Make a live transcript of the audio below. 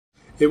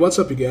Hey, what's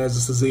up you guys,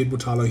 this is Zaid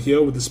here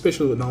with a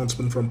special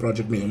announcement from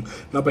Project Mayhem.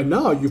 Now by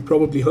now you've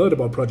probably heard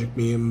about Project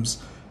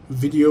Mayhem's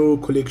video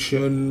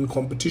collection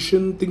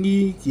competition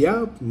thingy.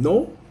 Yeah?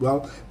 No?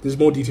 Well, there's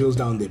more details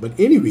down there. But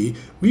anyway,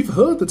 we've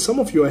heard that some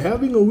of you are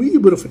having a wee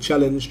bit of a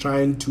challenge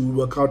trying to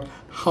work out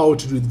how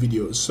to do the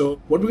videos.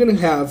 So what we're going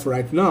to have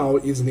right now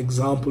is an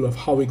example of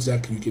how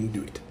exactly you can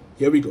do it.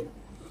 Here we go.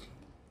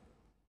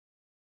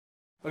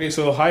 Okay,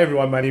 so hi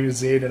everyone, my name is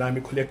Zaid and I'm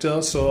a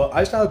collector. So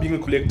I started being a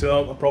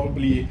collector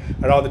probably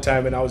around the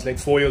time when I was like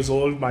 4 years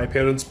old. My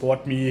parents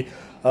bought me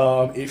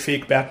a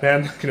fake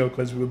Batman,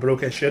 because we were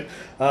broke as shit.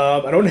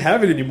 I don't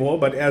have it anymore,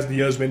 but as the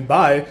years went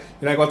by,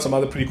 I got some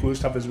other pretty cool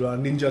stuff as well.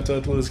 Ninja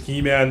Turtles,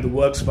 He-Man, the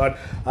works, but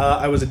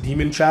I was a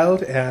demon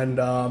child and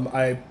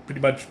I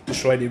pretty much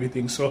destroyed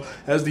everything. So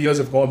as the years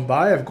have gone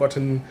by, I've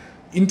gotten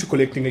into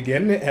collecting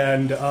again,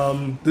 and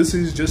this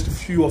is just a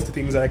few of the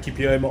things that I keep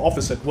here in my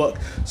office at work.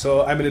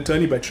 So I'm an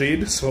attorney by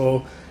trade,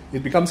 so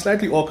it becomes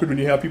slightly awkward when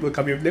you have people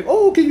come here and be like,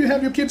 oh, okay, you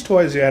have your kids'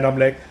 toys here, and I'm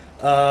like,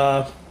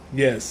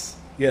 yes,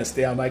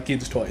 they are my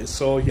kids' toys.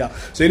 So yeah,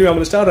 so anyway, I'm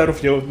going to start out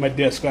of here with my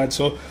desk, right?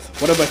 So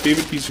one of my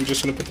favorite pieces, we're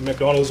just going to put the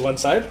McDonald's one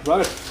side,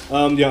 right?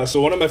 Yeah, so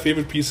one of my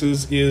favorite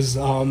pieces is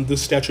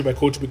this statue by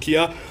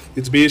Kotobukiya.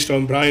 It's based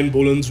on Brian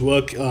Boland's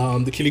work,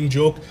 The Killing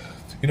Joke.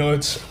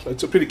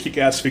 It's a pretty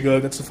kick-ass figure.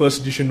 That's the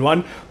first edition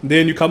one.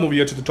 Then you come over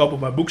here to the top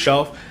of my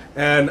bookshelf,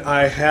 and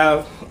I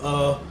have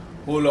a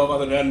whole lot of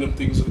other random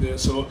things over there.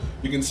 So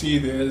you can see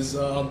there's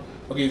some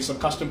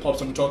custom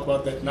pops. I'm gonna talk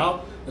about that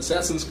now.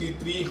 Assassin's Creed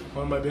 3,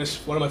 one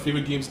of my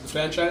favorite games in the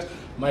franchise.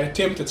 My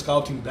attempt at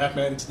sculpting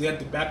Batman, it's there at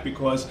the back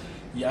because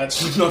yeah,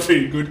 it's not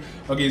very good.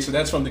 Okay, so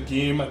that's from the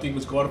game. I think it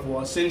was God of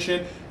War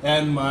Ascension.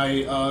 And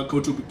my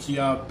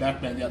Kotobukiya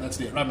Batman. Yeah, that's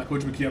there, right? My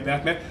Kotobukiya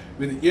Batman,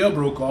 where the ear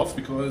broke off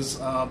because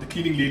the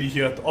cleaning lady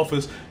here at the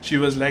office, she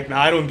was like,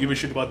 nah, I don't give a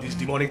shit about these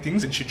demonic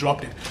things, and she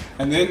dropped it.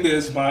 And then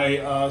there's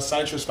my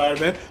Sideshow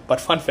Spider-Man. But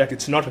fun fact,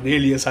 it's not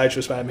really a Sideshow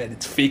Spider-Man.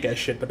 It's fake as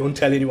shit. But don't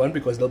tell anyone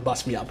because they'll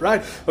bust me up,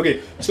 right?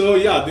 Okay, so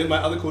yeah, then my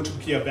other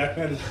Kotobukiya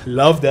Batman.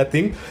 Love that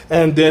thing.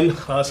 And then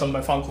some of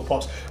my Funko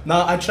Pops.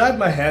 Now, I tried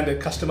my hand at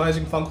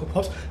customizing Funko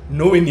Pops.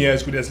 Nowhere near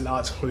as good as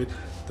Lars. It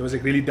was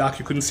like really dark,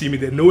 you couldn't see me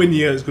there. Nowhere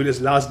near as good as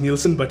Lars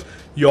Nielsen, but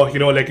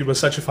like it was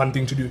such a fun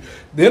thing to do.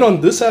 Then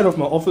on this side of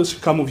my office, you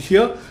come over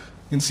here, you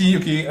can see,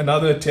 okay,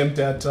 another attempt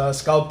at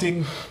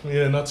sculpting.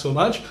 Yeah, not so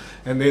much.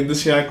 And then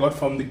this here I got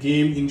from the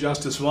game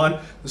Injustice 1.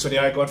 This one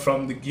here I got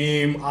from the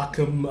game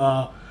Arkham,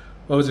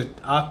 what was it?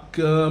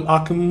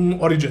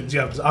 Arkham Origins.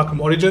 Yeah, it was Arkham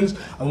Origins.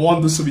 I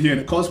won this over here in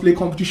a cosplay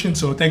competition,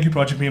 so thank you,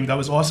 Project Mayhem, that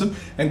was awesome.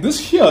 And this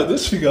here,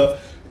 this figure,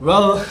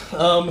 well,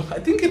 I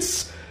think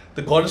it's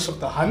the goddess of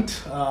the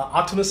hunt,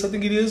 Artemis, I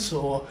think it is,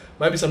 or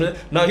might be something.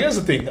 Now here's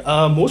the thing,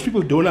 most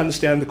people don't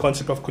understand the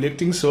concept of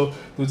collecting. So there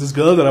was this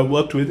girl that I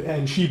worked with,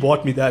 and she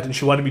bought me that, and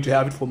she wanted me to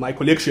have it for my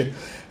collection.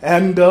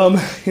 And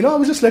I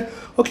was just like,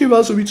 okay,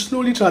 well, so we're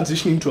slowly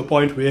transitioning to a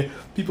point where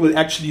people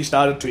actually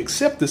started to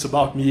accept this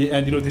about me,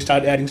 and they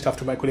started adding stuff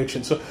to my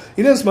collection. So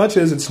in as much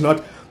as it's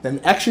not an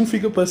action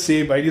figure per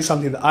se, but it is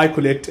something that I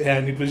collect,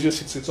 and it was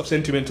just it's of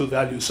sentimental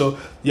value. So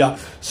yeah,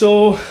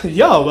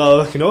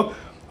 well,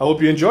 I hope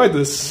you enjoyed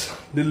this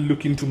little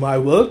look into my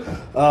world.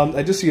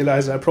 I just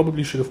realized I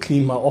probably should have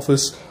cleaned my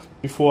office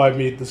before I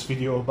made this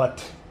video,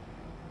 but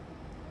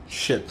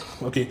shit.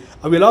 Okay,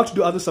 are we allowed to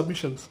do other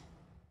submissions?